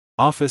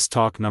Office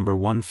Talk number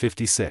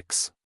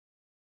 156.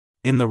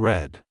 In the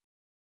red.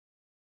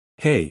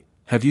 Hey,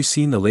 have you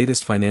seen the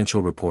latest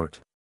financial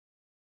report?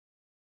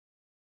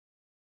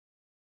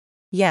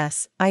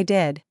 Yes, I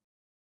did.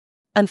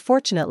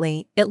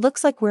 Unfortunately, it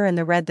looks like we're in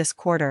the red this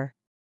quarter.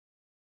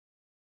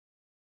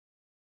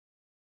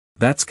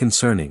 That's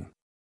concerning.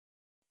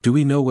 Do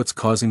we know what's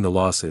causing the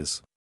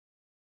losses?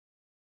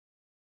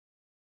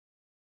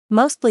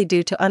 Mostly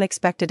due to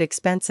unexpected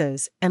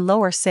expenses and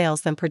lower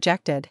sales than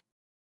projected.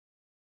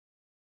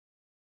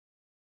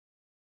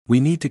 We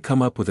need to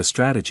come up with a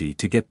strategy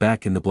to get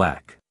back in the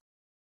black.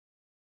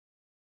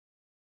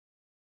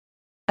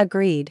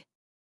 Agreed.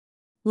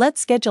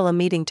 Let's schedule a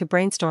meeting to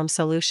brainstorm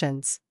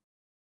solutions.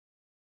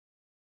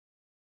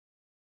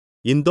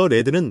 In the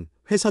red는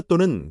회사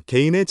또는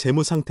개인의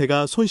재무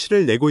상태가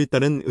손실을 내고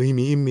있다는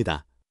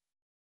의미입니다.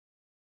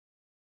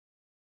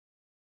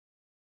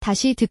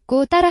 다시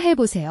듣고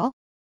따라해보세요.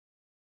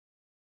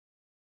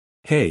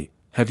 Hey,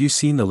 have you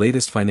seen the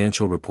latest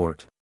financial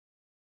report?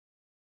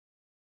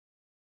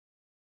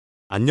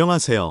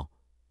 안녕하세요.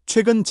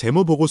 최근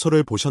재무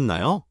보고서를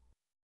보셨나요?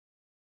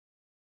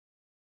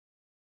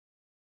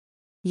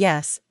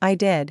 Yes, I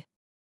did.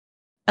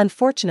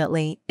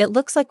 Unfortunately, it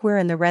looks like we're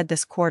in the red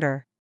this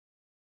quarter.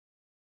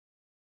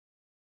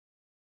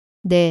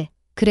 네,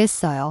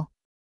 그랬어요.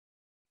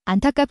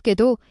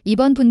 안타깝게도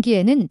이번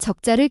분기에는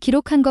적자를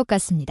기록한 것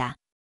같습니다.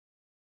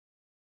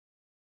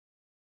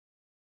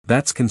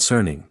 That's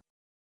concerning.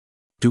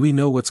 Do we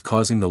know what's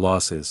causing the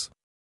losses?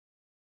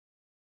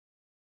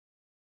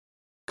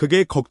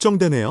 그게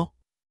걱정되네요.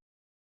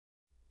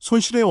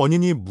 손실의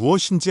원인이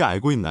무엇인지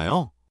알고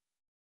있나요?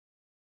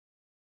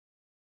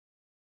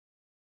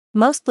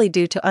 Mostly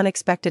due to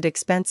unexpected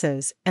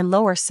expenses and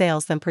lower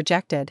sales than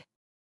projected.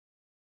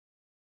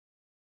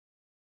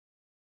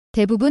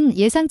 대부분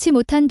예상치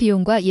못한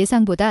비용과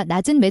예상보다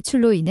낮은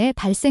매출로 인해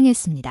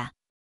발생했습니다.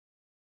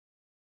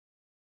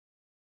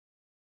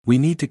 We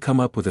need to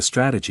come up with a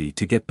strategy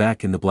to get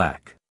back in the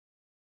black.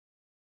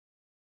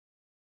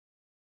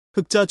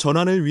 흑자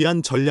전환을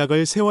위한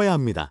전략을 세워야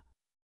합니다.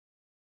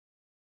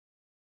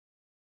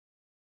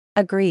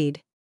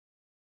 Agreed.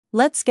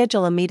 Let's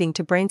schedule a meeting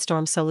to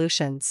brainstorm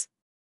solutions.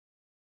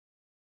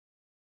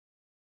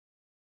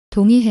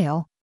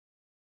 동의해요.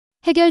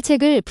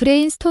 해결책을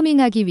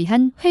브레인스토밍하기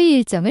위한 회의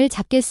일정을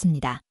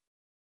잡겠습니다.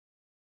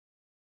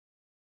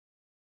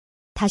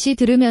 다시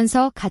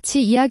들으면서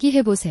같이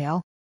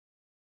이야기해보세요.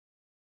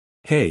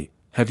 Hey,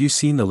 have you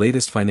seen the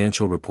latest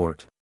financial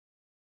report?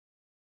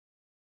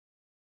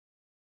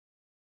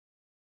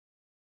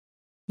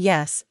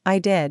 Yes, I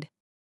did.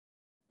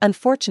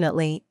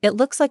 Unfortunately, it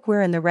looks like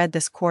we're in the red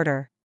this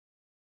quarter.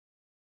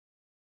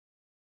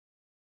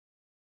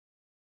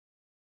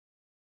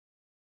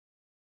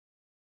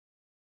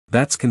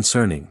 That's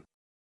concerning.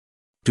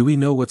 Do we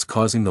know what's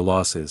causing the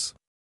losses?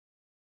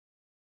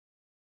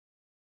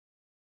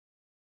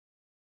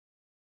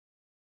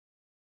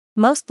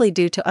 Mostly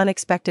due to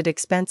unexpected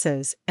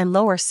expenses and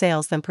lower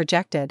sales than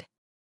projected.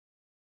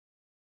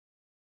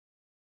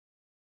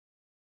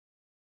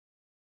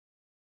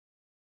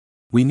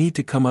 We need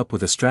to come up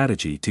with a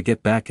strategy to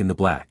get back in the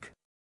black.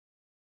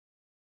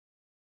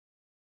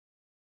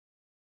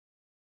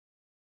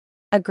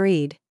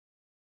 Agreed.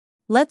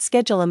 Let's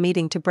schedule a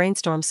meeting to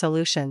brainstorm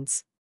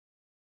solutions.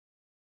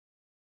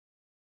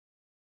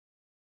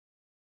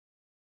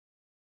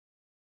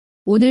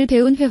 오늘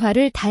배운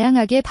회화를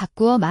다양하게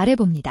바꾸어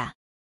말해봅니다.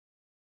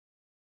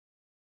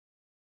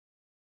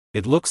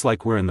 It looks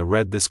like we're in the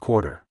red this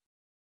quarter.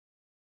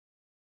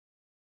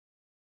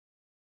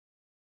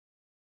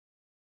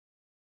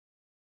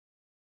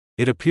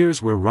 It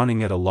appears we're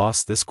running at a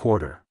loss this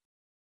quarter.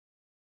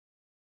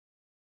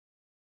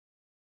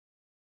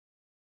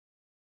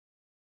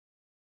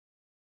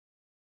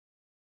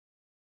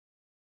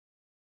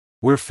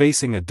 We're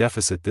facing a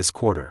deficit this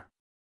quarter.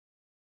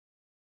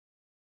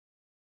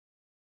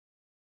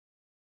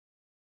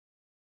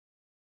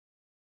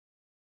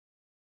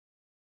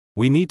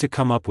 We need to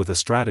come up with a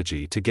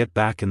strategy to get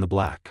back in the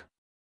black.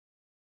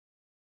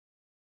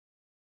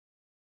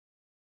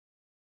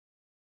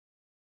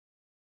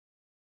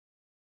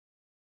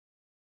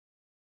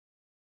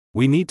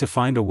 We need to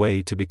find a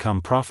way to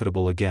become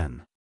profitable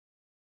again.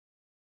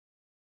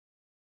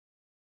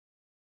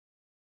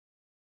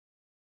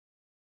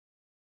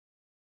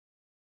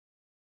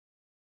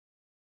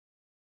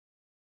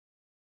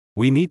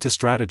 We need to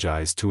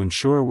strategize to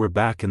ensure we're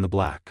back in the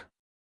black.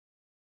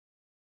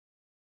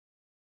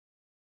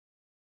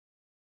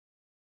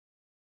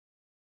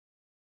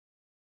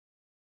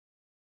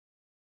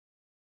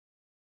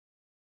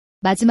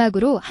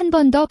 마지막으로 한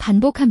번 더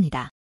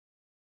반복합니다.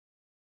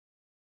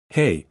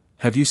 Hey,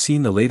 have you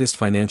seen the latest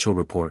financial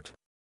report?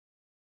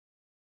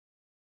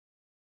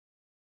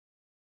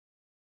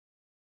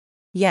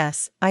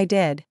 Yes, I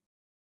did.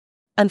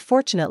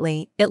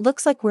 Unfortunately, it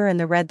looks like we're in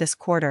the red this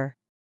quarter.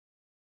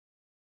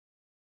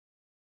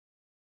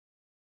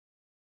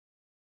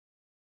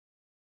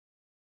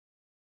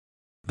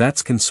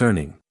 That's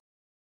concerning.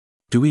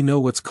 Do we know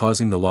what's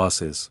causing the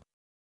losses?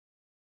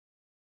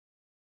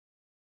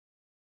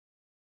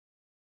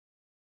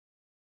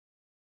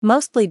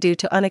 Mostly due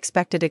to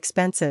unexpected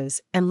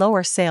expenses and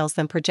lower sales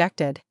than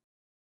projected.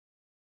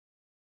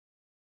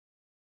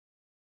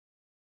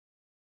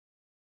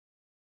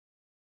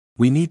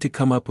 We need to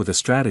come up with a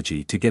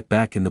strategy to get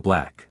back in the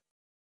black.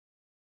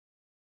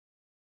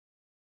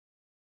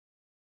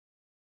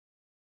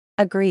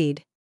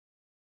 Agreed.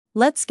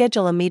 Let's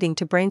schedule a meeting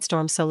to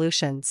brainstorm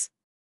solutions.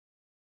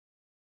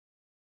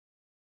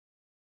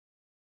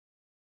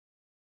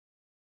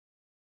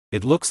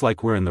 It looks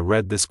like we're in the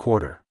red this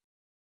quarter.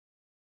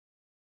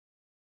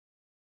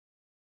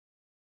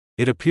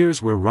 It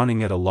appears we're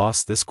running at a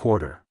loss this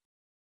quarter.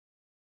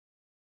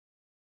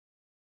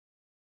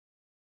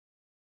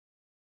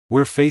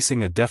 We're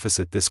facing a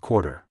deficit this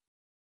quarter.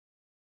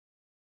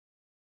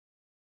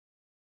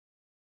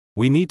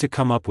 We need to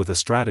come up with a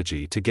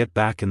strategy to get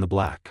back in the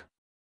black.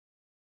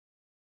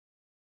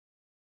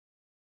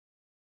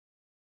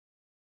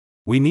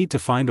 We need to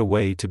find a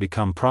way to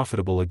become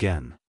profitable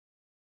again.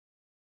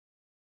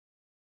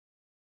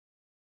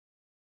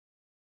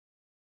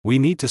 We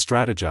need to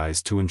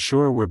strategize to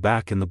ensure we're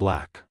back in the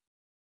black.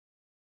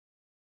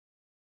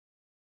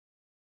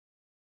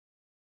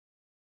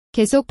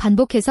 계속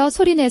반복해서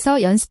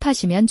소리내서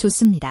연습하시면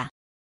좋습니다.